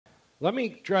Let me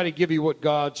try to give you what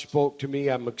God spoke to me.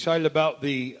 I'm excited about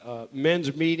the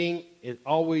men's meeting. It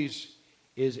always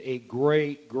is a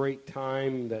great, great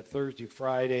time, that Thursday,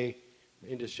 Friday,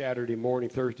 into Saturday morning,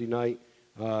 Thursday night.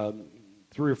 3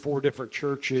 or 4 different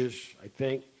churches, I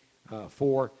think,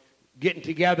 4, getting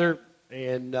together,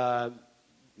 and God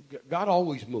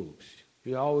always moves.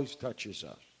 He always touches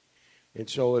us. And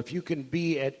so if you can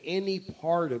be at any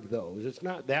part of those, it's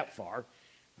not that far,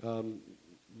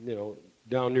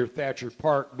 down near Thatcher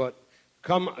Park, but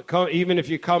come, even if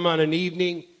you come on an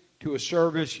evening to a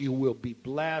service, you will be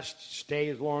blessed. Stay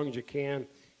as long as you can,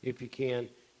 if you can.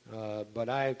 But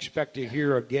I expect to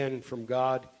hear again from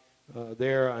God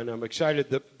there, and I'm excited.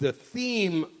 The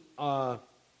theme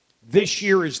this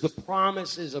year is the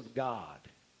promises of God.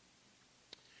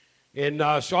 And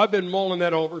so I've been mulling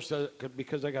that over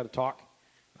because I got to talk.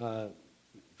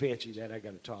 Fancy that, I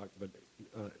got to talk, but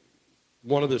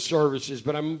one of the services.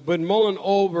 But I've been mulling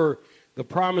over the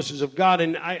promises of God,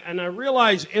 and I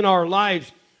realize in our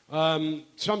lives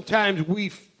sometimes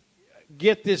we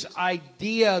get this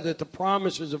idea that the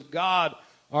promises of God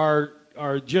are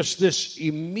just this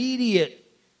immediate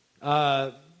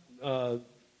thing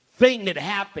that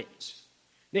happens,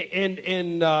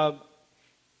 and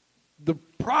the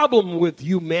problem with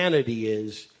humanity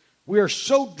is we are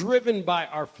so driven by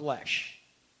our flesh.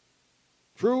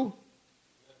 True?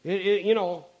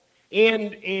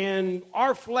 And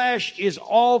our flesh is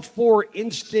all for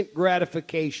instant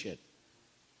gratification.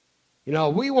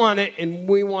 We want it, and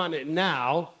we want it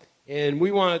now, and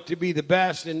we want it to be the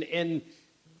best. And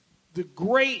the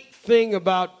great thing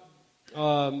about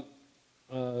being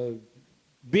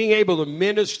able to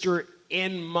minister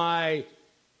in my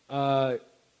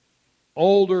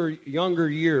younger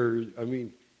years,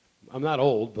 I'm not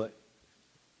old, but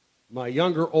my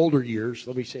older years,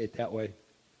 let me say it that way,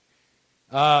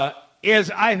 is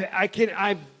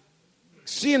I'm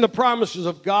seeing the promises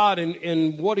of God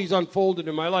and what He's unfolded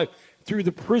in my life through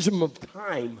the prism of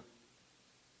time.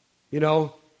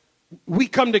 We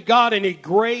come to God in a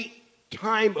great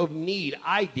time of need.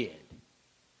 I did.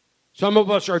 Some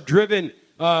of us are driven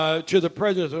to the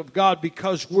presence of God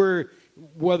because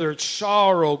whether it's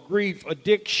sorrow, grief,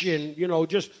 addiction,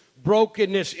 just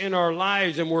brokenness in our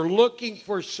lives, and we're looking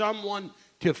for someone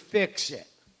to fix it.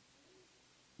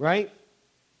 Right?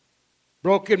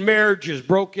 Broken marriages,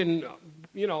 broken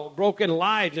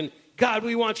lives, and God,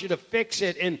 we want you to fix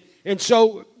it. And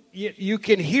so you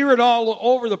can hear it all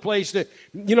over the place that,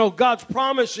 God's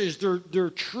promises,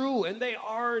 they're true, and they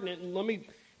are, and let me,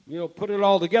 put it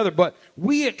all together. But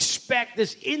we expect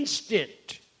this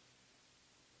instant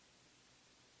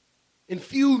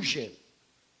infusion.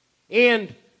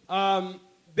 And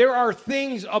there are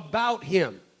things about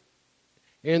Him,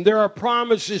 and there are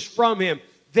promises from Him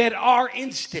that are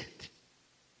instant.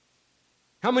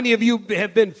 How many of you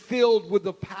have been filled with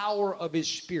the power of His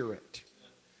Spirit?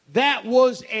 That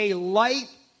was a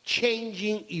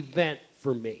life-changing event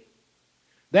for me.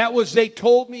 They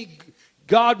told me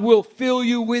God will fill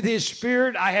you with His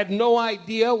Spirit. I had no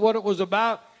idea what it was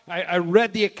about. I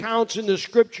read the accounts in the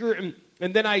Scripture,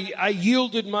 and then I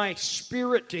yielded my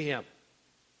spirit to Him.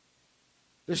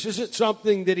 This isn't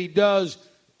something that He does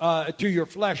to your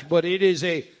flesh, but it is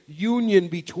a union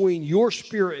between your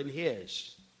spirit and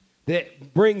His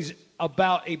that brings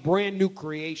about a brand new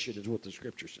creation, is what the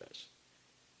Scripture says.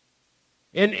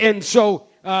 And so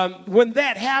when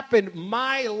that happened,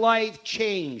 my life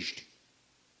changed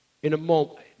in a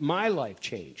moment. My life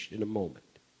changed in a moment.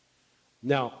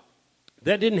 Now,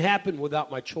 that didn't happen without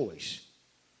my choice,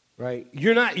 right?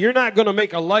 You're not going to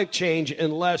make a life change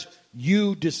unless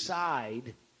you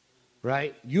decide,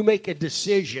 right? You make a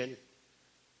decision.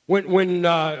 When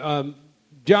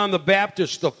John the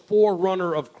Baptist, the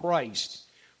forerunner of Christ,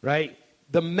 right?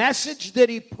 The message that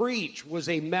he preached was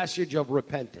a message of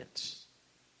repentance.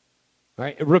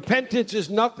 Right? Repentance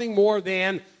is nothing more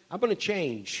than, I'm going to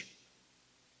change.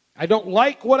 I don't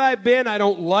like what I've been. I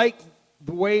don't like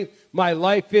the way my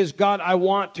life is. God, I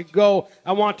want to go.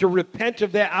 I want to repent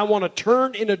of that. I want to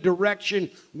turn in a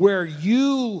direction where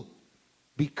you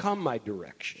become my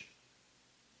direction.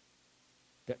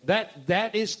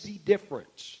 That is the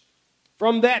difference.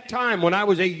 From that time, when I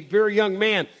was a very young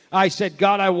man, I said,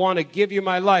 God, I want to give you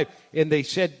my life. And they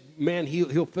said, man,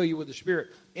 he'll fill you with the Spirit.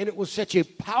 And it was such a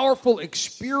powerful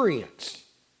experience.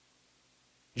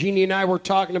 Jeannie and I were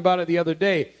talking about it the other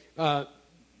day. How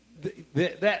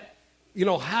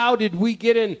did we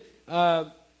get in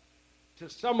to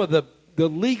some of the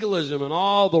legalism and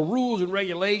all the rules and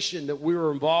regulation that we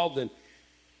were involved in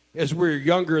as we were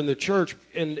younger in the church?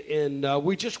 And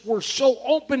we just were so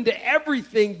open to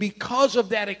everything because of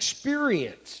that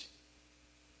experience.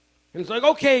 And it's like,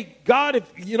 okay, God,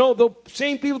 if, the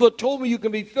same people that told me you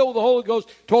can be filled with the Holy Ghost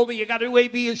told me you got to do A,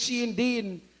 B, and C, and D,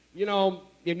 and,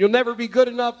 and you'll never be good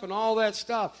enough and all that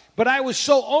stuff. But I was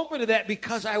so open to that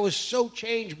because I was so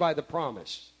changed by the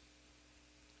promise.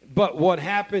 But what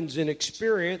happens in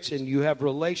experience, and you have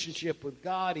relationship with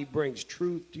God, He brings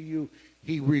truth to you.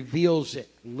 He reveals it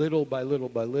little by little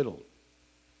by little.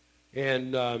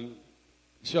 And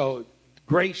so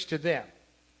grace to them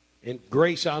and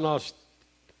grace on us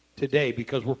today,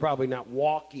 because we're probably not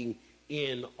walking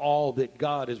in all that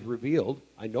God has revealed.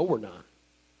 I know we're not.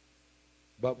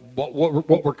 But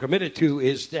what we're committed to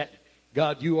is that,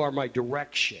 God, you are my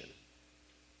direction.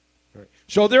 Right.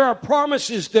 So there are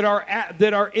promises that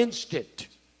are instant.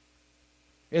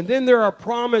 And then there are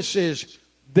promises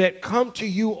that come to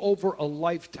you over a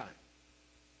lifetime.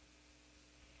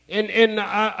 And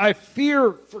I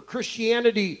fear for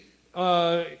Christianity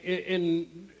in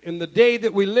the day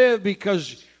that we live,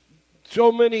 because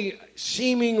so many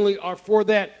seemingly are for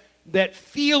that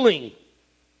feeling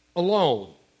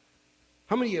alone.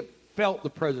 How many have felt the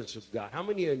presence of God? How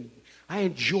many? I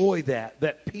enjoy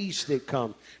that peace that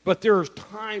comes. But there are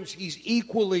times He's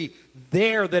equally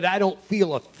there that I don't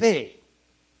feel a thing.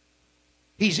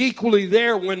 He's equally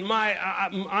there when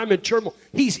I'm in turmoil.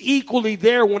 He's equally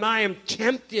there when I am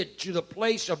tempted to the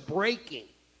place of breaking.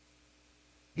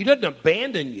 He doesn't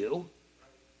abandon you.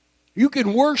 You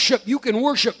can worship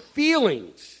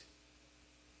feelings,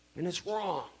 and it's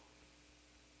wrong.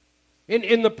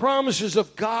 In the promises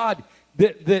of God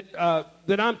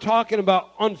that I'm talking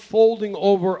about unfolding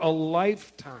over a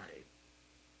lifetime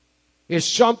is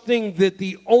something that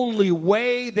the only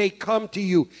way they come to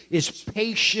you is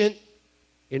patient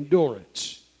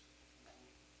endurance.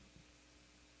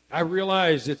 I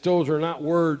realize that those are not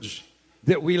words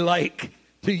that we like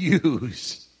to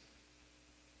use.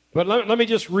 But let me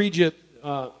just read you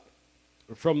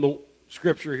from the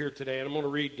scripture here today. And I'm going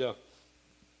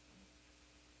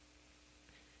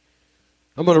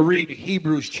to read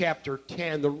Hebrews chapter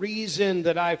 10. The reason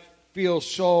that I feel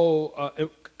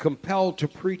so compelled to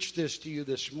preach this to you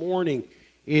this morning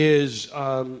is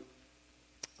and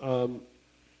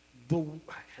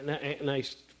I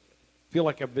feel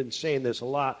like I've been saying this a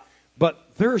lot,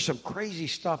 but there's some crazy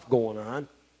stuff going on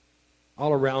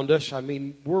all around us. I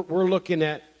mean, we're looking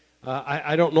at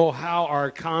I don't know how our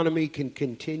economy can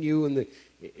continue in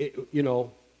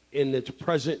its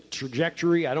present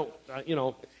trajectory. I don't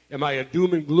am I a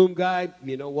doom and gloom guy?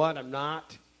 You know what? I'm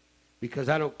not, because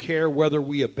I don't care whether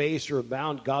we abase or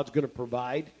abound. God's going to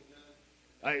provide.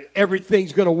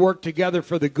 Everything's going to work together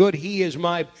for the good. He is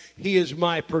my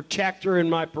protector and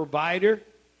my provider.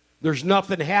 There's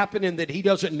nothing happening that He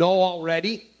doesn't know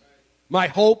already. My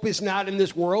hope is not in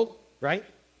this world, right?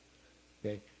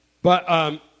 Okay, but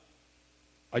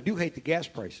I do hate the gas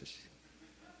prices.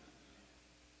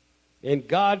 And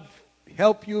God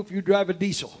help you if you drive a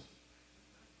diesel.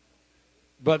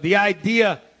 But the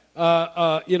idea,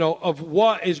 of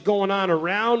what is going on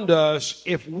around us,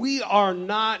 if we are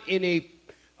not in a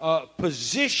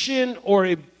position or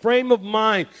a frame of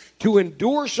mind to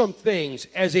endure some things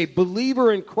as a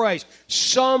believer in Christ,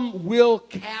 some will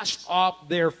cast off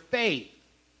their faith.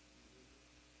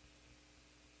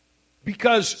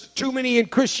 Because too many in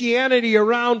Christianity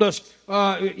around us,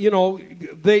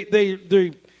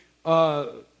 they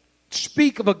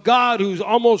speak of a God who's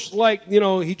almost like,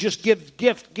 He just gives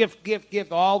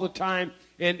gift all the time,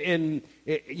 and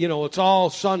it's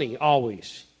all sunny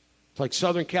always. It's like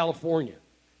Southern California.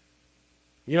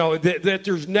 That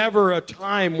there's never a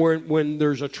time when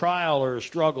there's a trial or a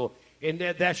struggle, and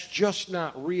that's just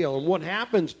not real. And what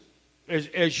happens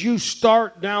as you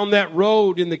start down that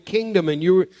road in the kingdom, and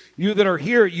you that are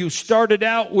here, you started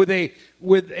out with a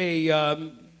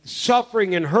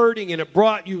suffering and hurting, and it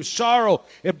brought you sorrow.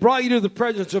 It brought you to the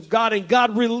presence of God, and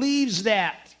God relieves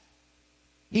that.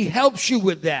 He helps you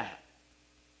with that.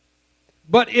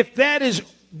 But if that is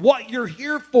what you're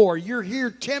here for, you're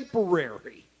here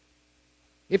temporary.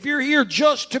 If you're here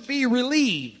just to be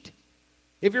relieved,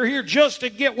 if you're here just to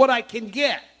get what I can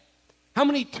get, how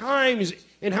many times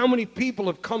and how many people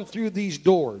have come through these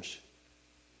doors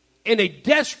in a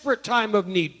desperate time of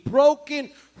need, broken,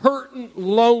 hurting,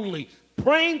 lonely,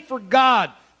 praying for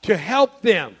God to help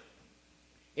them.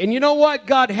 And you know what?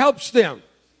 God helps them.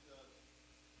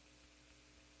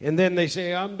 And then they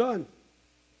say, I'm done.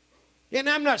 And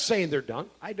I'm not saying they're done.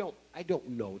 I don't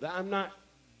know that. I'm not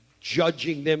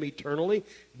judging them eternally.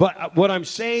 But what I'm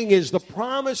saying is the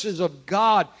promises of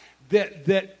God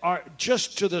that are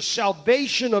just to the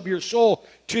salvation of your soul,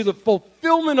 to the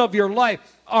fulfillment of your life,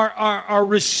 are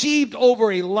received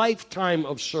over a lifetime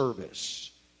of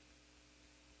service.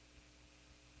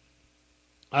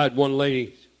 I had one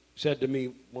lady said to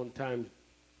me one time,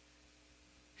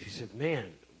 she said, man,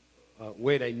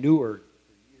 Wade, I knew her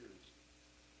for years.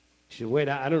 She said, Wade,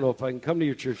 I don't know if I can come to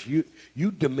your church.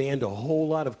 You demand a whole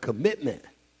lot of commitment.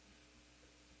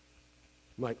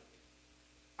 I'm like,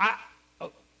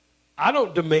 I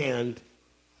don't demand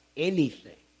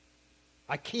anything.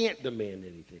 I can't demand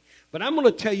anything. But I'm going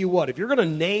to tell you what, if you're going to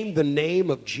name the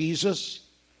name of Jesus,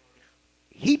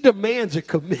 he demands a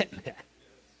commitment.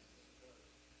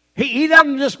 He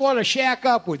doesn't just want to shack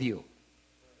up with you.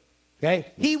 Okay?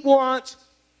 He wants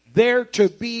there to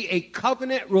be a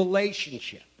covenant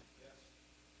relationship.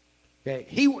 Okay?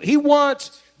 He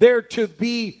wants there to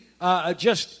be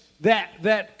just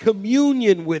that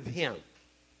communion with him.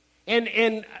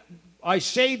 And I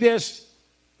say this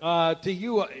to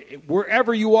you,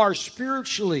 wherever you are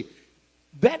spiritually,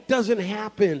 that doesn't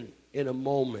happen in a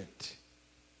moment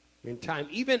in time.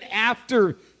 Even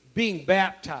after being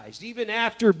baptized, even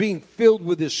after being filled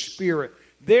with His Spirit,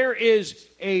 there is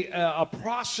a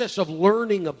process of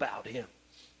learning about Him,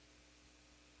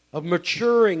 of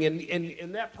maturing,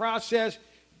 and that process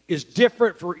is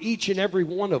different for each and every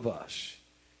one of us.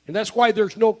 And that's why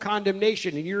there's no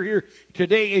condemnation. And you're here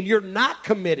today and you're not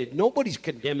committed. Nobody's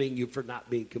condemning you for not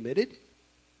being committed.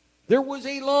 There was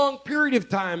a long period of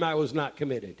time I was not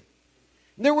committed.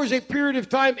 And there was a period of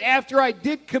time after I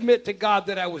did commit to God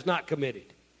that I was not committed.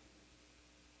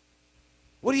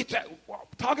 What are you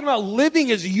talking about?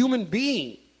 Living as a human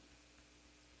being.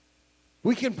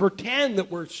 We can pretend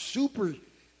that we're super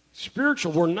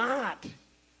spiritual. We're not.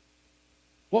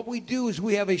 What we do is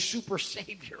we have a super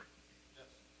Savior.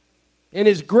 And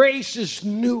His grace is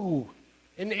new.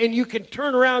 And you can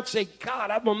turn around and say, God,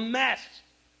 I'm a mess.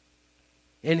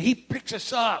 And He picks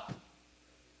us up.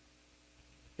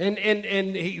 And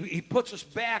he puts us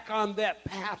back on that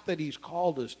path that He's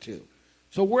called us to.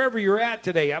 So wherever you're at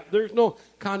today, there's no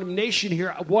condemnation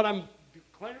here. What I'm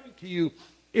declaring to you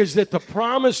is that the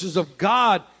promises of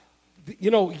God,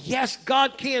 yes,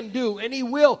 God can do, and He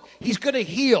will. He's going to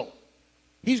heal.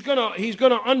 He's going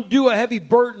to undo a heavy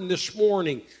burden this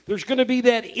morning. There's going to be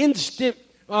that instant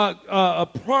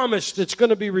promise that's going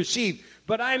to be received.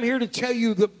 But I'm here to tell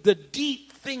you the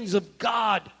deep things of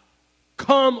God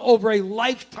come over a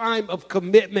lifetime of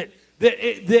commitment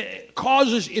that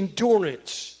causes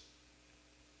endurance.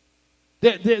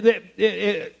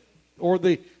 It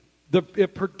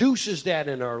produces that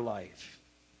in our life.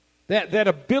 That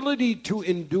ability to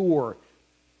endure.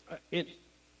 I'm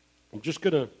just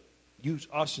going to use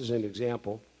us as an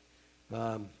example.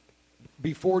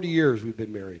 Be 40 years we've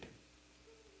been married.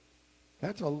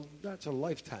 That's a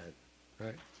lifetime,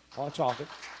 right? Oh, that's awesome.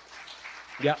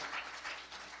 Yeah.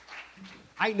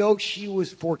 I know she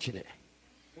was fortunate.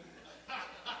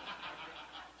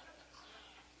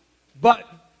 But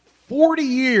 40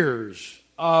 years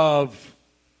of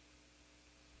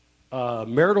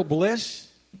marital bliss?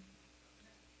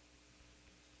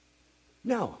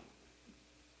 No.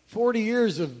 40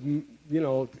 years of,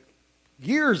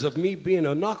 years of me being a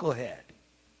knucklehead.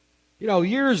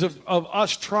 Years of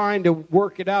us trying to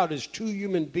work it out as two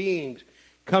human beings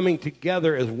coming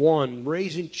together as one,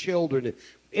 raising children,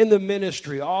 in the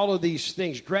ministry, all of these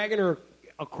things, dragging her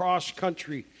across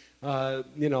country,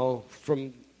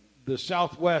 from the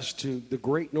Southwest to the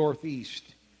great Northeast.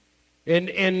 And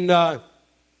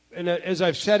as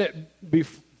I've said it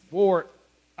before,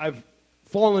 I've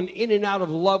fallen in and out of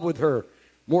love with her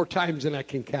more times than I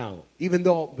can count, even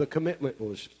though the commitment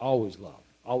was always love,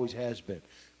 always has been.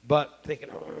 But thinking,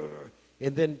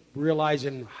 and then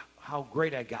realizing how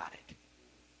great I got it.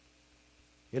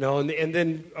 And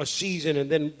then a season, and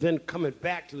then coming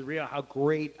back to the real, how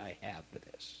great I have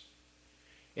this.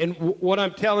 And what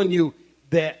I'm telling you,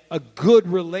 that a good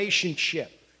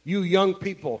relationship, you young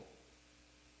people,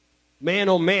 man,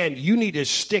 oh man, you need to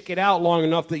stick it out long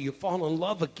enough that you fall in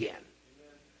love again.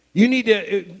 You need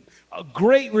to, a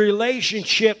great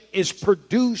relationship is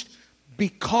produced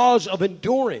because of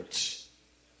endurance.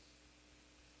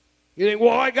 You think,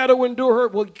 well, I got to endure her.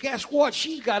 Well, guess what?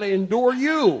 She's got to endure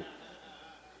you.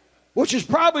 Which is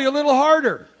probably a little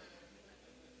harder.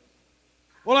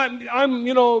 Well,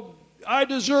 I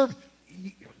deserve.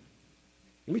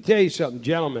 Let me tell you something,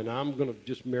 gentlemen. I'm going to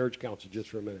just marriage counsel just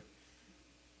for a minute.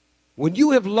 When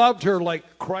you have loved her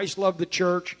like Christ loved the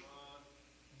church,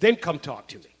 then come talk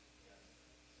to me.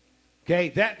 Okay,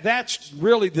 that's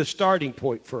really the starting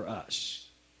point for us.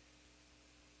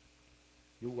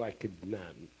 I could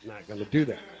not going to do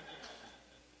that.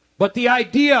 But the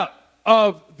idea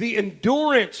of the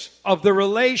endurance of the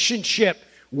relationship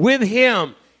with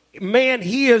Him, man,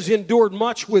 He has endured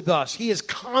much with us. He is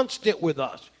constant with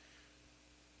us.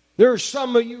 There are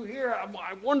some of you here,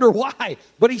 I wonder why,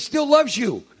 but he still loves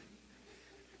you.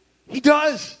 He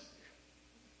does.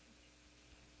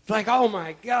 It's like, oh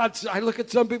my God. I look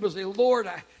at some people and say, Lord,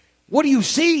 what do you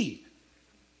see?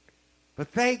 But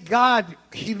thank God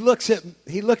he looks at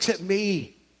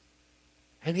me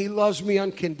and he loves me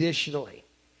unconditionally.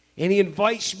 And he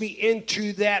invites me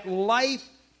into that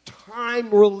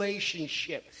lifetime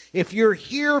relationship. If you're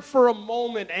here for a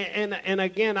moment, and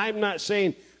again, I'm not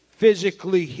saying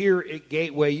physically here at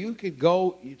Gateway. You could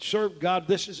go, you'd serve God.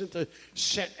 This isn't the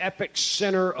epic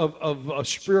center of a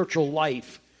spiritual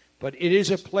life, but it is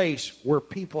a place where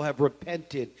people have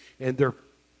repented and they're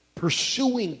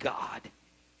pursuing God.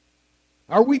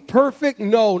 Are we perfect?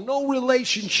 No. No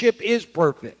relationship is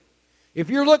perfect. If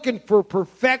you're looking for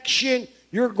perfection,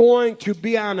 you're going to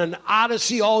be on an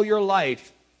odyssey all your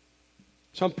life.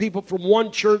 Some people from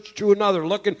one church to another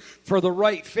looking for the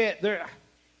right fit.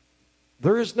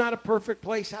 There is not a perfect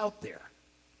place out there.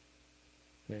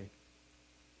 Okay.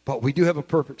 But we do have a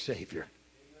perfect Savior.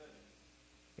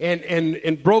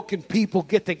 And broken people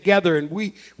get together and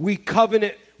we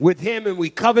covenant with him and we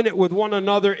covenant with one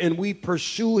another and we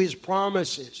pursue his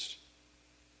promises.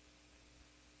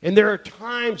 And there are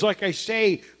times, like I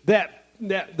say, that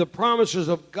the promises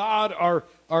of God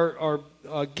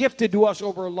are gifted to us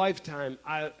over a lifetime.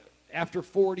 After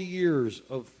 40 years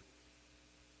of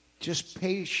just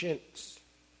patience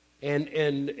and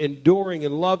enduring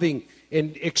and loving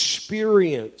and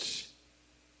experience.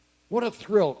 What a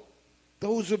thrill.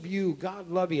 Those of you,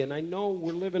 God love you, and I know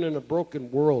we're living in a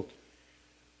broken world,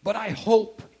 but I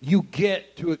hope you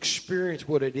get to experience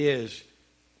what it is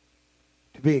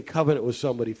to be in covenant with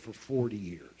somebody for 40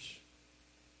 years.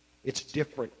 It's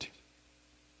different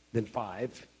than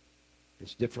 5.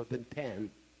 It's different than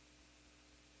 10.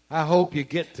 I hope you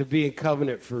get to be in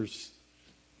covenant for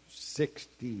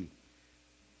 60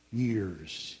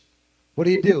 years. What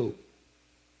do?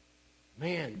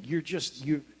 Man,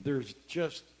 there's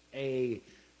just a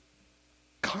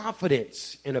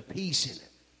confidence and a peace in it.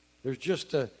 There's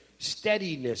just a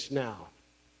steadiness now.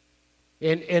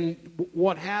 And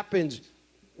what happens,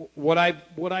 what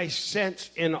I sense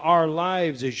in our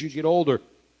lives as you get older,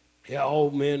 yeah, oh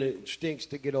man, it stinks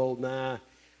to get old. Nah,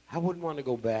 I wouldn't want to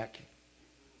go back.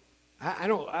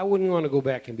 I wouldn't want to go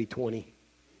back and be 20.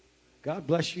 God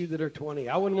bless you that are 20.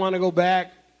 I wouldn't want to go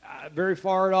back very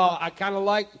far at all. I kind of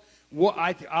like what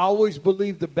I always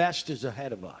believe the best is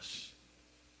ahead of us.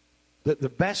 The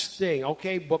best thing,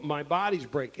 okay, but my body's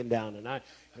breaking down,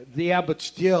 and but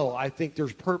still, I think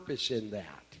there's purpose in that.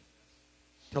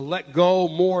 To let go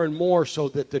more and more so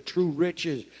that the true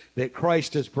riches that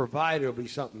Christ has provided will be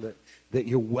something that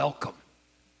you welcome.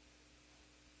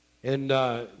 And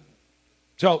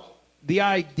so the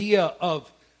idea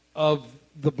of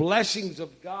the blessings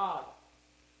of God,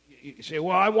 you say,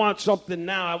 well, I want something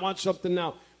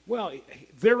now. Well,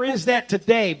 there is that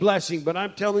today, blessing, but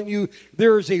I'm telling you,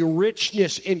 there is a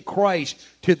richness in Christ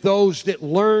to those that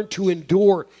learn to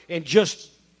endure and just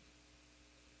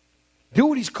do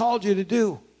what he's called you to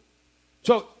do.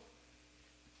 So,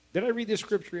 did I read this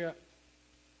scripture yet?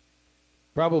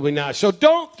 Probably not. So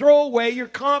don't throw away your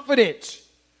confidence,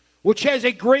 which has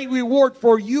a great reward,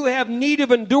 for you have need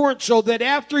of endurance, so that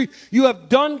after you have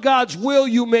done God's will,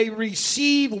 you may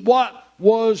receive what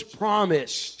was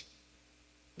promised.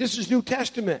 This is New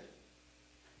Testament.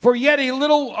 For yet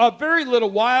a very little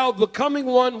while, the coming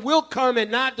one will come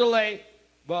and not delay,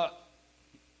 but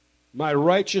my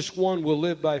righteous one will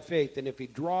live by faith. And if he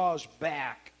draws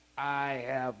back, I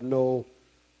have no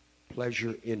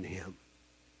pleasure in him.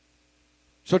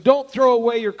 So don't throw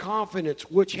away your confidence,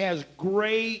 which has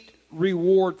great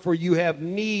reward, for you have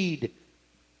need.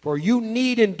 For you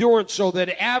need endurance, so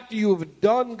that after you have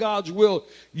done God's will,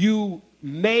 you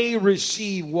may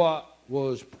receive what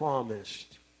was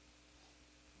promised.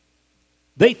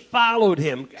 They followed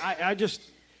him.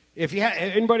 If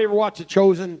anybody ever watched The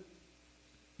Chosen?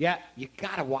 Yeah, you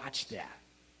got to watch that.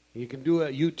 You can do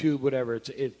a YouTube, whatever.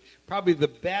 It's probably the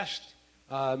best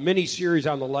mini-series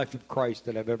on the life of Christ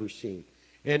that I've ever seen.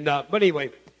 And but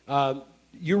anyway,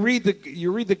 you read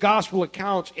the gospel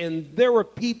accounts, and there were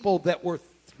people that were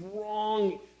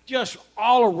thronged just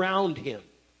all around him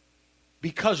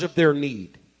because of their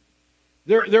need.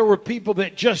 There were people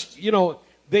that just,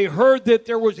 they heard that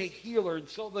there was a healer, and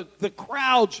so the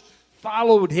crowds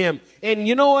followed him. And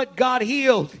you know what? God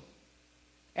healed,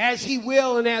 as he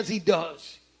will and as he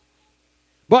does.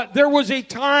 But there was a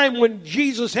time when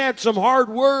Jesus had some hard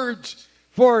words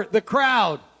for the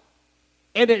crowd.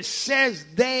 And it says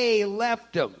they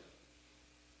left him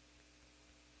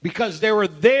because they were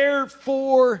there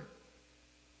for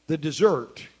the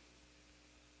dessert.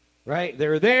 right? They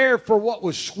were there for what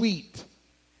was sweet.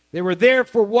 They were there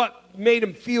for what made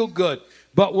them feel good.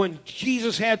 But when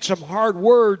Jesus had some hard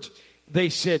words, they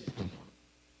said,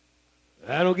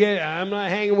 I don't get it. I'm not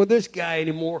hanging with this guy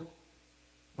anymore.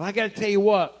 Well, I got to tell you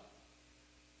what.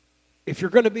 If you're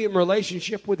going to be in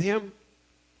relationship with him,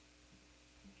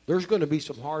 there's going to be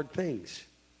some hard things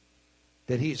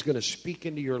that he's going to speak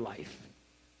into your life.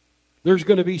 There's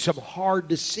going to be some hard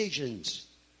decisions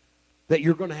that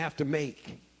you're going to have to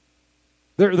make.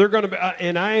 They're going to be,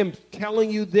 and I am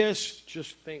telling you this,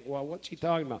 just think, well, what's he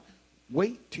talking about?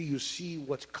 Wait till you see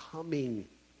what's coming.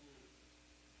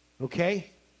 Okay?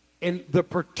 And the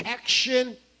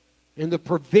protection and the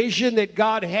provision that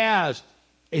God has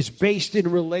is based in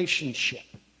relationship.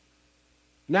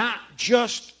 Not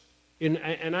just,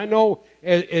 and I know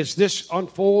as this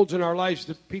unfolds in our lives,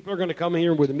 that people are going to come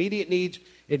here with immediate needs,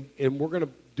 and we're going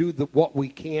to do what we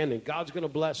can, and God's going to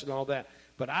bless and all that.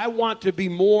 But I want to be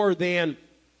more than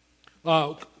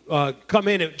come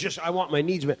in and just, I want my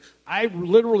needs met. I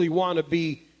literally want to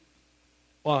be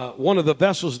one of the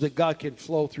vessels that God can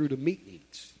flow through to meet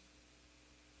needs.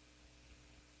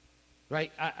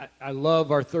 Right? I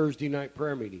love our Thursday night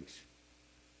prayer meetings.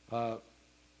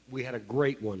 We had a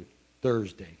great one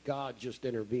Thursday. God just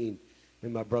intervened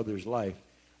in my brother's life.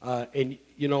 And,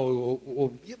 you know,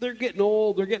 well, they're getting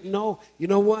old. They're getting old. You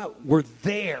know what? We're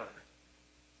there.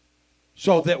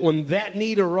 So that when that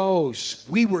need arose,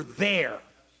 we were there.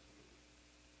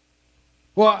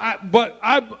 Well,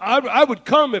 I would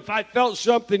come if I felt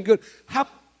something good. How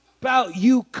about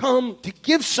you come to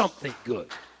give something good?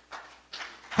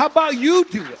 How about you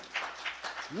do it?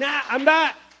 Nah, I'm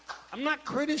not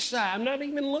criticizing. I'm not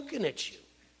even looking at you.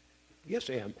 Yes,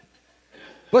 I am.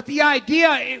 But the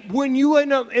idea, when you in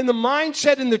the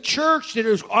mindset in the church that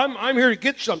is, I'm here to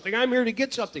get something. I'm here to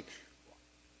get something.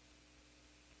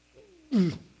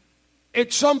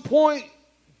 At some point,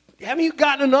 haven't you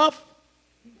gotten enough?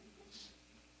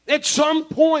 At some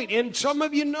point, and some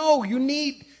of you know you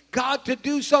need God to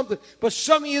do something. But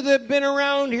some of you that have been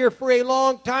around here for a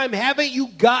long time, haven't you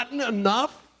gotten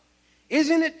enough?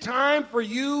 Isn't it time for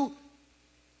you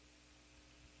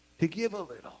to give a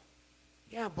little?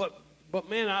 Yeah, but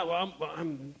man,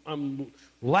 I'm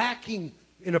lacking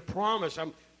in a promise.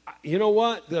 You know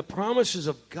what? The promises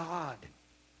of God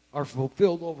are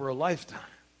fulfilled over a lifetime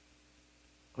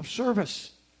of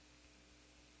service.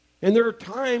 And there are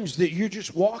times that you're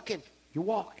just walking. You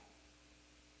walk.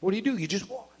 What do? You just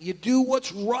walk. You do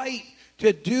what's right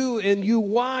to do, and you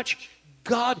watch.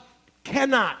 God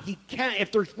cannot. He can't.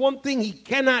 If there's one thing he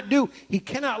cannot do, he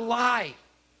cannot lie.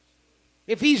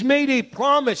 If he's made a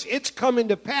promise, it's coming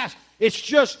to pass. It's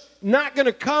just not going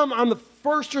to come on the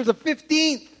 1st or the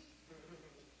 15th.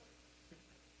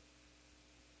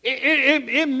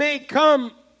 It may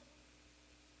come,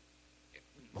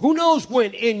 who knows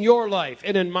when, in your life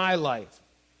and in my life.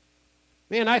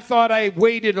 Man, I thought I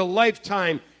waited a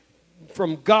lifetime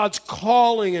from God's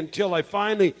calling until I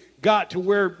finally got to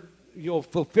where,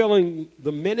 fulfilling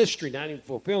the ministry, not even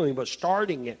fulfilling, but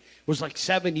starting it, was like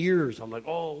 7 years. I'm like,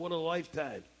 oh, what a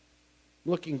lifetime.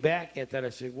 Looking back at that,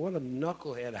 I say, what a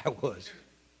knucklehead I was.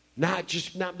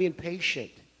 Not being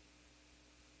patient.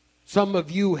 Some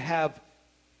of you have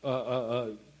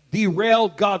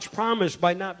derailed God's promise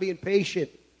by not being patient.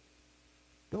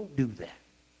 Don't do that.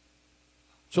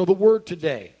 So the word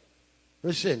today,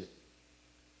 listen,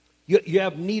 you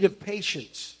have need of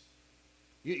patience.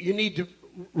 You need to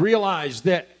realize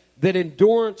that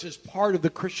endurance is part of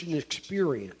the Christian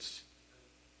experience.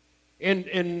 And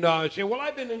say, well,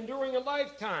 I've been enduring a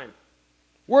lifetime.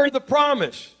 Where's the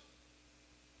promise?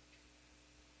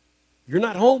 You're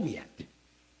not home yet.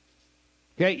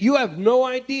 Okay, you have no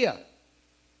idea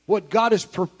what God has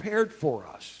prepared for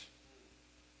us.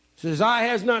 It says, eye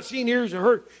has not seen, ears have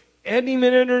heard, hadn't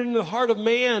even entered into the heart of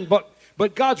man,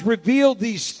 but God's revealed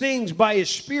these things by His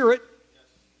Spirit.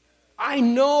 I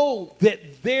know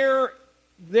that there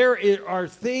are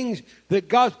things that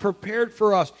God's prepared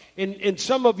for us, and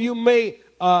some of you may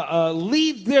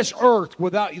leave this earth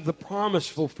without the promise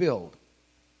fulfilled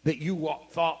that you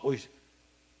thought was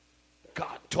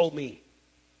God told me.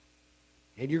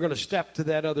 And you're going to step to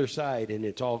that other side, and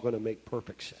it's all going to make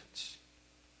perfect sense.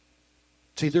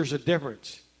 See, there's a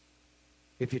difference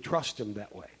if you trust Him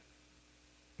that way.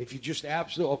 If you just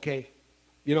absolutely, okay,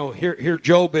 here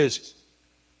Job is,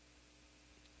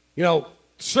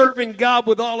 serving God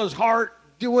with all his heart,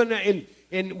 doing that,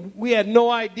 and we had no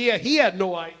idea, he had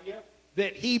no idea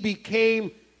that he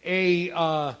became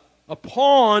a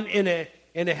pawn in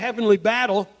a heavenly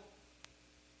battle.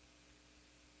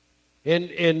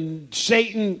 And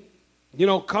Satan,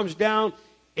 comes down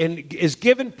and is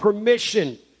given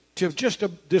permission to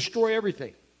destroy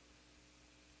everything.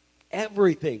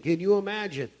 Everything. Can you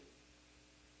imagine?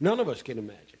 None of us can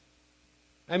imagine.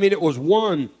 I mean, it was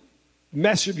one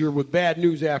messenger with bad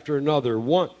news after another.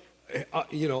 One,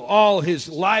 all his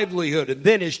livelihood, and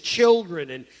then his children,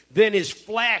 and then his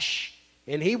flesh.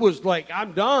 And he was like,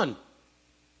 I'm done.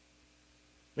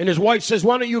 And his wife says,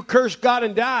 why don't you curse God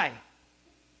and die?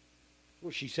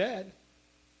 Well, she said.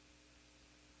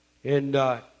 And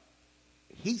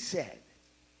he said,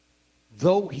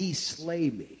 though he slay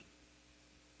me,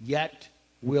 yet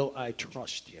will I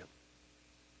trust him.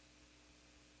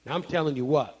 Now, I'm telling you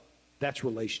what, that's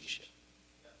relationship.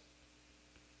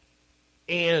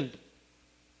 And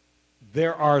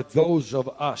there are those of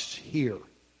us here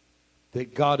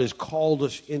that God has called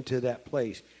us into that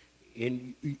place.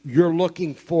 And you're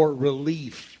looking for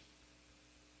relief.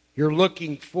 You're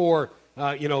looking for,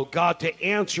 God to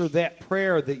answer that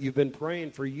prayer that you've been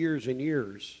praying for years and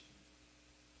years.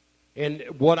 And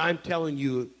what I'm telling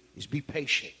you is be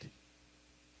patient.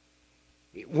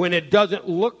 When it doesn't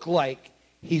look like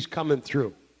he's coming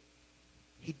through,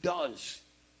 he does.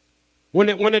 When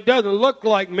it doesn't look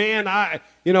like, man, I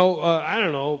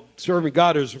don't know, serving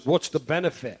God is, what's the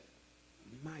benefit?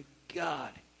 My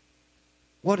God,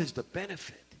 what is the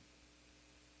benefit?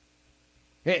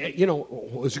 Hey,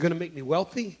 is it going to make me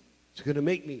wealthy? Is it going to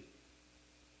make me,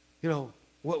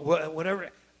 whatever?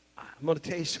 I'm going to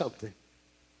tell you something.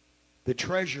 The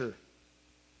treasure,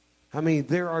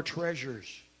 there are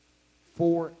treasures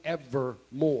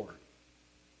forevermore.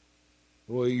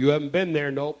 Well, you haven't been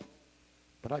there, nope.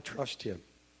 But I trust him.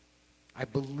 I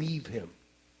believe him.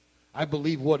 I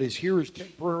believe what is here is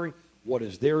temporary, what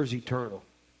is there is eternal.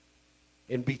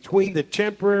 And between the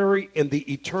temporary and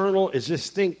the eternal is this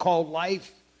thing called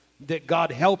life that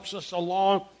God helps us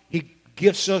along. He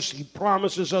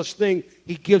promises us things.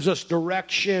 He gives us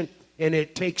direction, and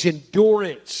it takes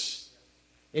endurance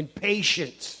and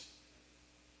patience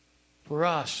for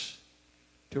us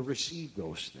to receive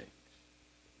those things.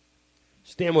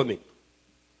 Stand with me.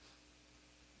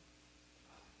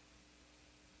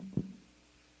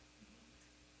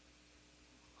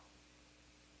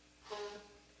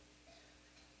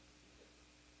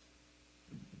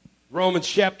 Romans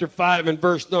chapter 5 and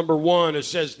verse number 1, it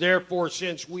says, therefore,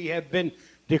 since we have been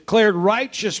declared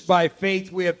righteous by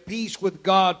faith, we have peace with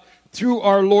God through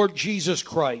our Lord Jesus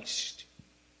Christ.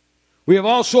 We have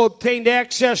also obtained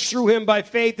access through him by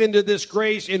faith into this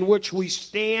grace in which we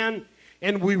stand,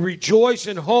 and we rejoice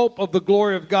in hope of the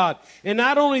glory of God. And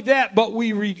not only that, but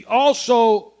we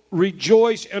also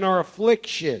rejoice in our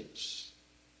afflictions.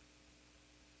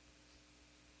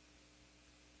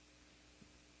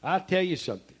 I'll tell you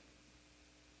something.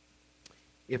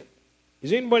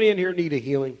 Does anybody in here need a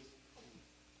healing?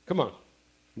 Come on.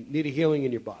 Need a healing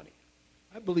in your body.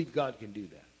 I believe God can do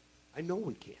that. I know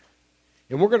we can.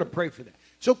 And we're going to pray for that.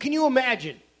 So can you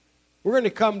imagine? We're going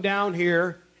to come down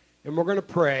here and we're going to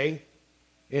pray.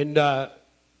 And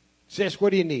sis, what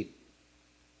do you need?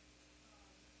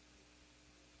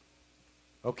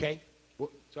 Okay.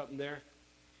 Something there?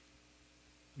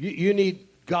 You need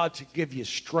God to give you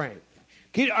strength.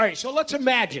 All right, so let's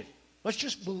imagine. Let's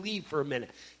just believe for a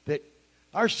minute that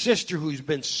our sister who's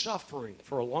been suffering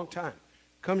for a long time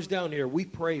comes down here. We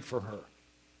pray for her.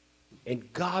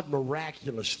 And God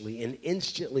miraculously and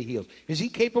instantly heals. Is he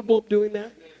capable of doing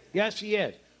that? Yes, he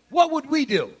is. What would we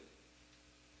do?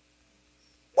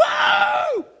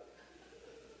 Whoa!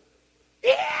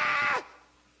 Yeah!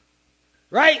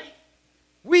 Right?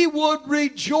 We would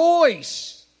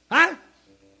rejoice. Huh?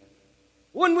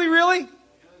 Wouldn't we really?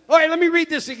 All right, let me read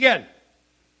this again.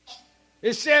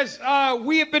 It says,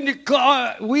 we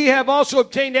have also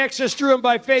obtained access through him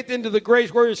by faith into the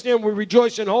grace where we stand. We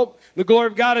rejoice in hope, the glory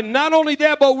of God. And not only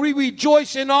that, but we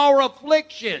rejoice in our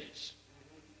afflictions.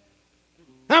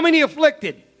 How many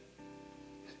afflicted?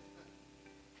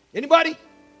 Anybody?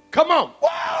 Come on.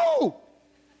 Whoa!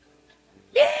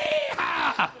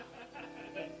 Yeah!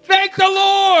 Thank the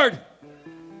Lord.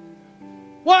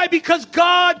 Why? Because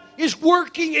God is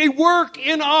working a work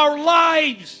in our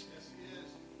lives.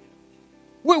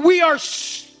 We are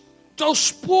so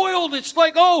spoiled. It's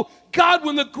like, oh, God,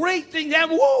 when the great thing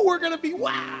happens, whoa, we're going to be,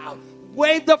 wow,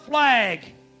 wave the flag.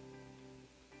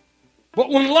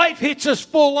 But when life hits us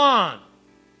full on,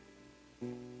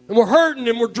 and we're hurting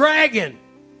and we're dragging,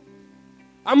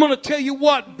 I'm going to tell you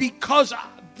what, because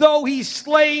though he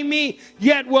slay me,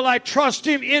 yet will I trust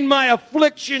him in my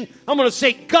affliction. I'm going to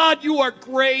say, God, you are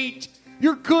great.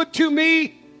 You're good to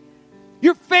me.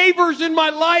 Your favor's in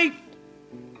my life.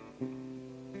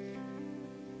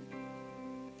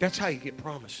 That's how you get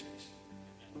promises.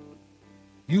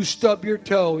 You stub your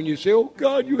toe and you say, oh,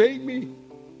 God, you hate me.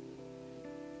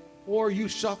 or you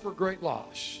suffer great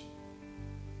loss.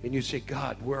 And you say,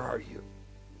 God, where are you?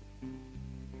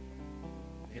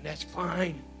 And that's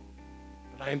fine.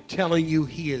 But I am telling you,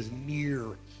 he is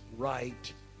near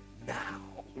right now.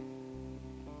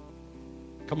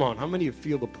 Come on, how many of you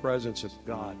feel the presence of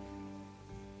God?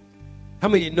 How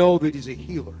many of you know that he's a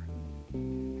healer?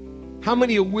 How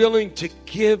many are willing to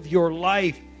give your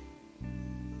life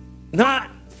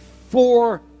not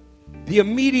for the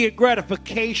immediate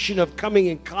gratification of coming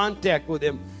in contact with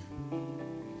him,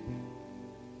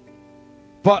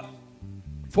 but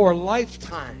for a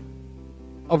lifetime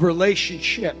of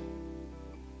relationship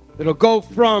that'll go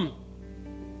from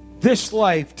this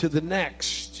life to the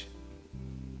next?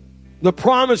 The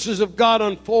promises of God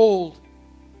unfold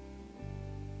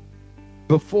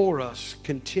before us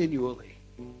continually.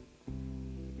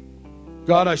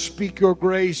 God, I speak your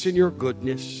grace and your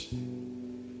goodness.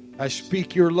 I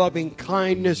speak your loving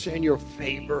kindness and your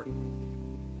favor.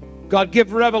 God,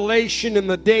 give revelation in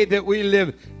the day that we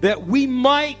live, that we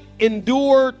might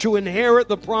endure to inherit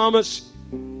the promise,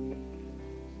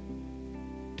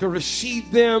 to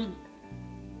receive them.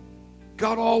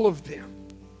 God, all of them.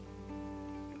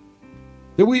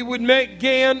 That we would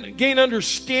gain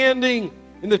understanding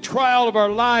in the trial of our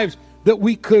lives, that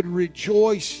we could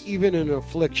rejoice even in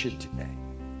affliction today.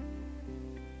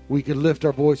 We could lift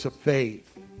our voice of faith.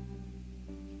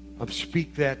 I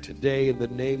speak that today in the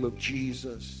name of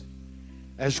Jesus.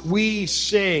 As we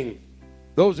sing,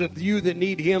 those of you that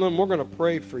need healing, we're going to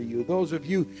pray for you. Those of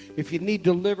you, if you need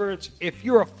deliverance, if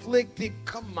you're afflicted,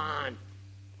 come on.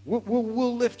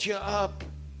 We'll lift you up.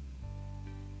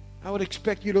 I would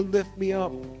expect you to lift me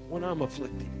up when I'm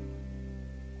afflicted.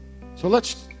 So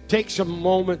let's take some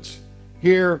moments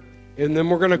here, and then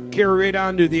we're going to carry it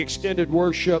on to the extended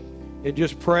worship and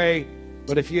just pray.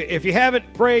 But if you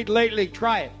haven't prayed lately,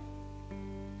 try it.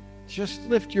 Just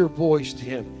lift your voice to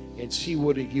him and see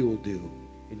what he will do.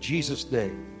 In Jesus'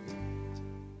 name.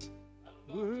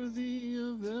 Worthy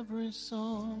of every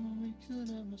song we could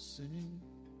ever sing.